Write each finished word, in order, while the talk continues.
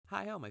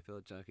Hi, all my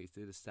fellow junkies.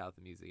 This is South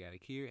Music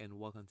Addict here, and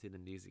welcome to the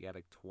Music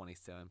Addict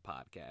 27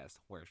 podcast,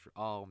 where it's for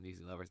all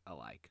music lovers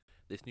alike.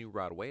 This new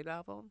Rod Wave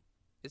album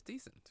is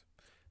decent.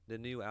 The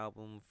new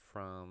album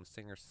from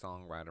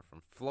singer-songwriter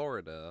from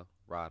Florida,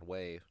 Rod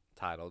Wave,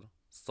 titled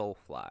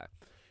Soulfly.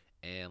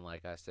 And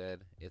like I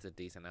said, it's a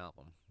decent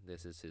album.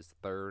 This is his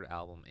third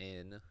album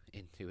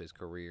into his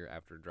career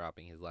after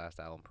dropping his last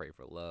album, Pray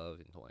for Love,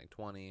 in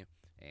 2020,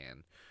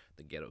 and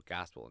The Ghetto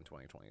Gospel in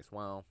 2020 as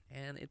well.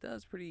 And it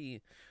does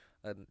pretty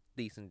a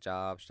decent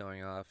job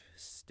showing off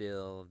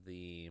still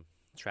the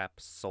trap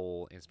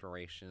soul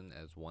inspiration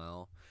as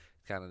well.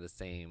 It's kind of the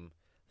same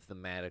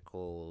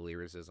thematical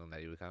lyricism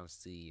that you would kind of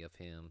see of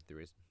him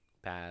through his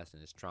past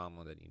and his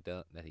trauma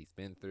that he's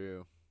been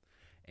through,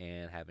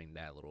 and having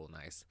that little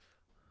nice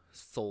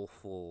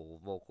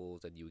soulful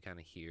vocals that you would kind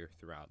of hear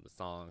throughout the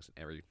songs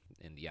and every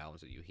in the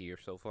albums that you hear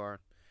so far.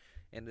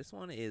 And this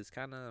one is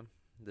kind of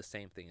the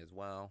same thing as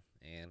well,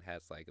 and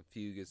has like a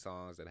few good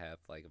songs that have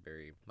like a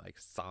very like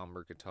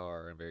somber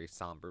guitar and very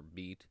somber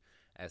beat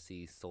as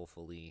he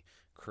soulfully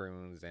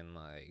croons and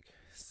like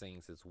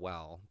sings as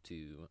well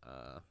to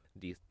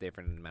these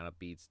different amount of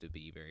beats to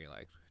be very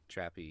like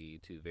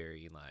trappy to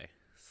very like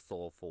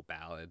soulful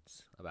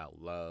ballads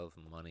about love,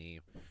 money,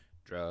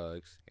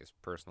 drugs, his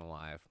personal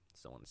life,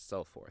 so on and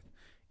so forth.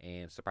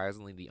 And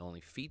surprisingly, the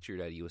only feature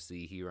that you will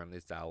see here on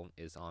this album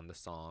is on the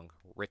song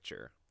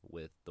Richer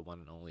with the one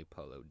and only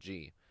Polo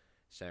G,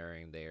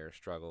 sharing their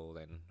struggle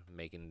and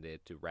making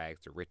it to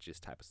rags to riches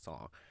type of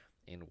song,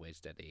 in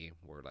which that they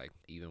were like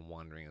even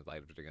wondering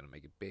like if they're gonna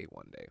make it big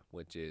one day,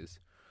 which is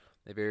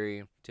a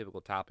very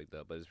typical topic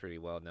though, but it's pretty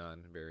well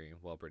done, very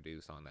well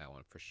produced on that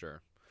one for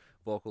sure.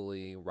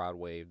 Vocally, Rod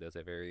Wave does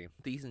a very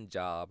decent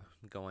job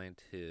going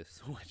to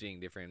switching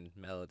different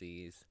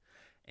melodies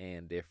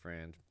and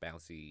different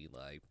bouncy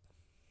like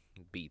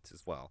beats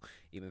as well.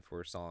 Even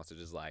for songs such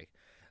as like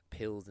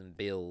Pills and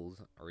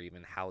Bills or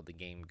even How the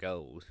Game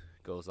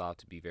goes off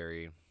to be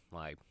very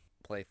like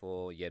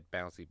playful yet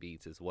bouncy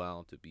beats as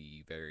well, to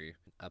be very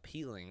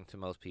appealing to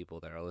most people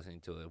that are listening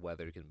to it,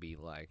 whether it can be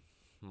like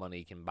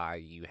money can buy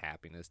you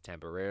happiness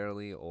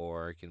temporarily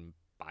or it can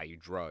buy you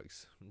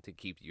drugs to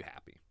keep you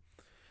happy.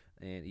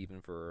 And even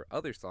for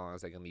other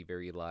songs that can be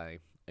very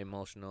like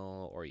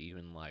emotional or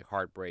even like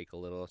heartbreak a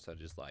little,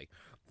 such as like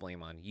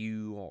Blame on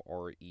You,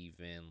 or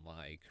even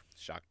like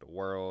Shock the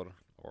World,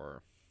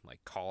 or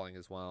like Calling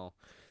as well,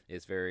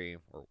 is very,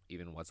 or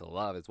even What's a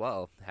Love as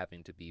well,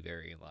 having to be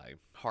very like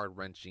heart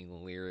wrenching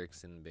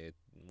lyrics in bit,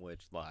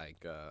 which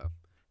like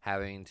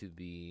having to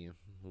be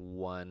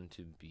one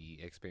to be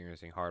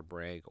experiencing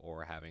heartbreak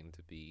or having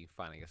to be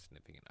finding a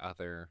significant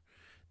other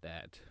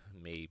that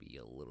may be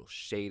a little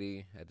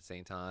shady at the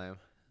same time.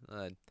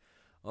 Uh,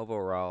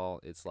 Overall,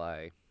 it's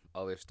like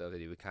other stuff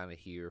that you would kind of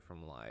hear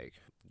from like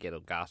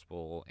Ghetto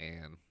Gospel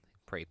and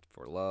Pray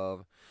for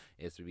Love.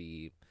 It's to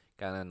be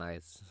kind of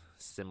nice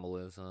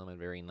symbolism and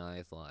very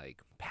nice like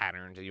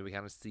patterns that you would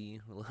kind of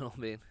see a little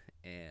bit.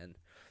 And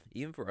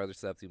even for other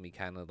stuff to be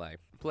kind of like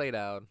played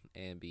out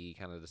and be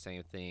kind of the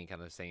same thing,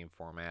 kind of the same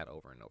format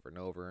over and over and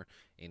over,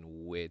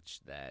 in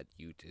which that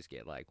you just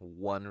get like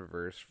one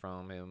verse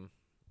from him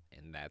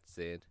and that's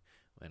it.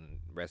 And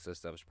the rest of the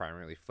stuff is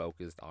primarily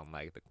focused on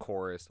like the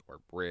chorus or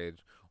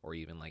bridge or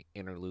even like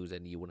interludes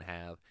that you would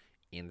have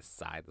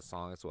inside the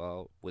song as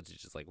well, which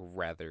is just like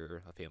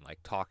rather of him like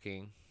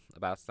talking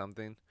about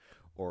something,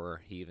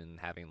 or even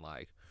having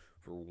like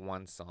for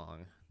one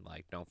song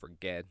like Don't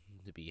Forget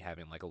to be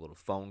having like a little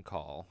phone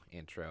call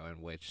intro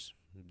in which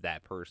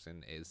that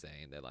person is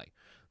saying that like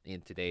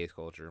in today's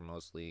culture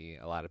mostly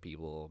a lot of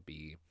people will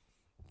be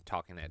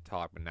talking that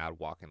talk but not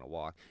walking the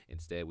walk.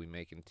 Instead, we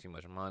making too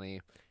much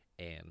money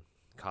and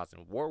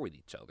causing war with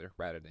each other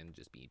rather than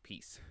just being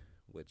peace,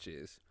 which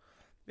is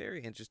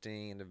very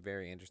interesting and a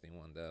very interesting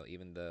one though.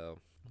 Even though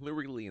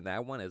lyrically in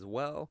that one as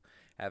well,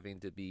 having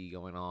to be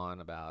going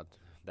on about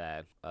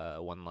that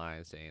one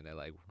line saying that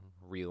like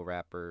real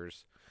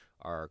rappers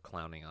are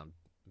clowning on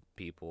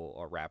people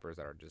or rappers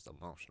that are just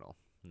emotional,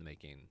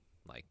 making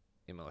like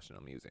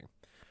emotional music,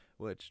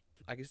 which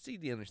I can see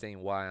the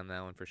understanding why on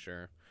that one for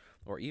sure.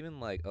 Or even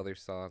like other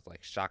songs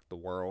like Shock the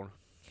World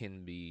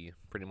can be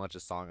pretty much a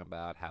song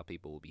about how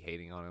people will be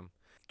hating on him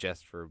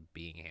just for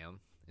being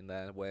him in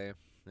that way.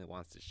 It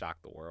wants to shock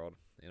the world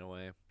in a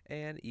way.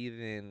 And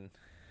even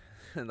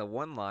and the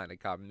one line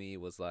that caught me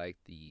was like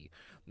the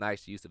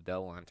nice use of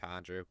double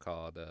entendre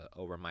called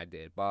Over My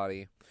Dead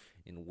Body,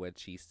 in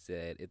which he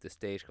said, if the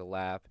stage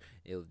collapse,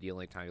 it was the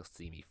only time you'll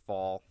see me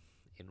fall.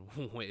 In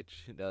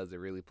which does it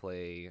really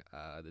play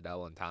the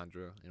double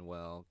entendre and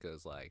well,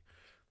 because like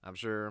I'm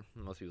sure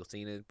most people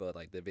seen it, but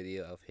like the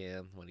video of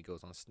him when he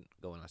goes on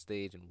going on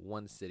stage in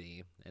one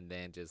city, and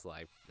then just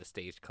like the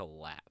stage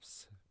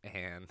collapse,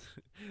 and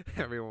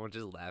everyone was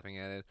just laughing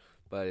at it.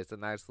 But it's a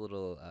nice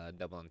little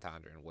double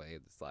entendre in a way.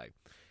 It's like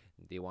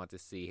they want to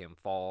see him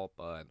fall,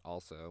 but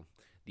also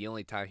the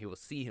only time he will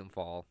see him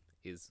fall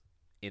is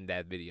in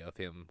that video of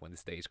him when the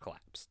stage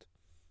collapsed.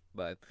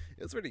 But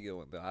it was a pretty good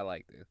one though. I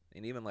liked it,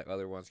 and even like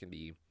other ones can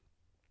be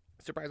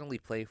surprisingly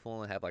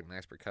playful and have like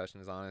nice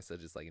percussions on it,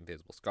 such as like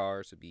Invisible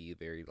Scars to be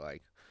very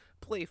like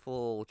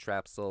playful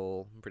trap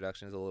soul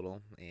productions a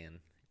little, and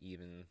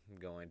even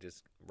going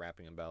just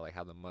rapping about like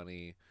how the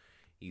money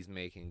he's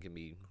making can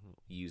be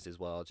used as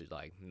well to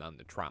like numb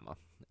the trauma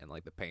and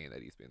like the pain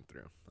that he's been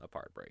through of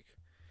heartbreak.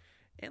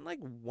 And like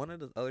one of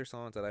the other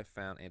songs that I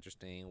found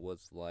interesting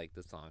was like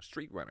the song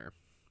Street Runner,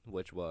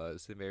 which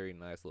was a very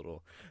nice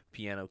little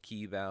piano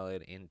key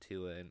ballad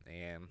into it,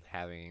 and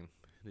having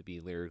to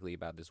be lyrically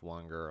about this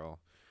one girl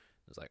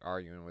was like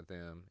arguing with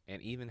him,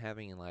 and even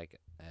having like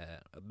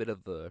a bit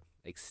of a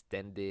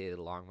extended,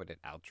 long-winded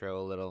outro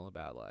a little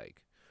about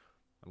like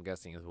I'm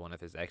guessing is one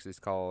of his exes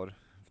called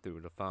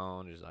through the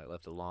phone, just like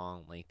left a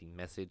long, lengthy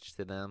message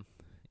to them,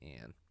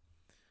 and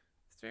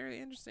it's very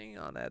interesting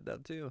on that though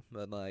too.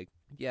 But like,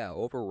 yeah,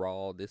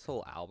 overall, this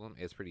whole album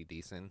is pretty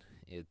decent.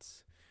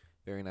 It's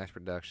very nice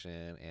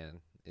production, and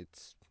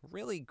it's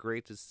really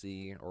great to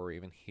see or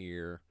even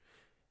hear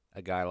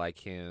a guy like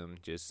him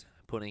just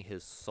putting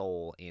his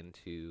soul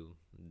into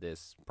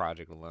this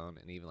project alone,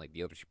 and even like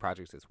the other two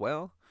projects as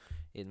well.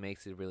 It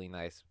makes it really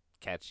nice,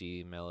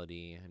 catchy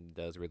melody, and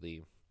does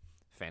really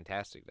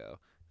fantastic though.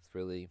 It's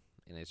really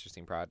an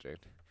interesting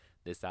project.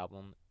 This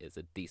album is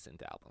a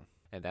decent album.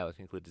 And that would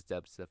conclude this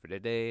episode for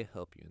today.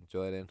 Hope you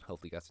enjoyed it.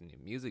 Hopefully got some new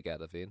music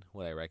out of it.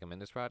 Would I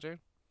recommend this project?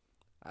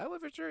 I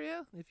would for sure,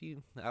 yeah.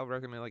 I would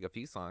recommend like a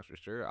few songs for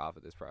sure off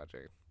of this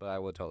project. But I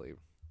would totally,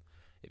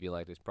 if you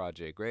like this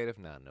project, great. If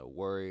not, no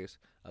worries.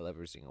 I love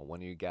every single one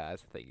of you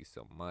guys. Thank you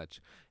so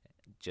much.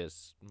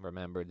 Just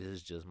remember, this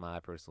is just my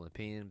personal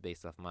opinion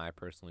based off my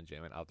personal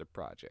enjoyment of the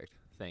project.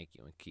 Thank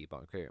you, and keep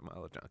on creating my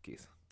little junkies.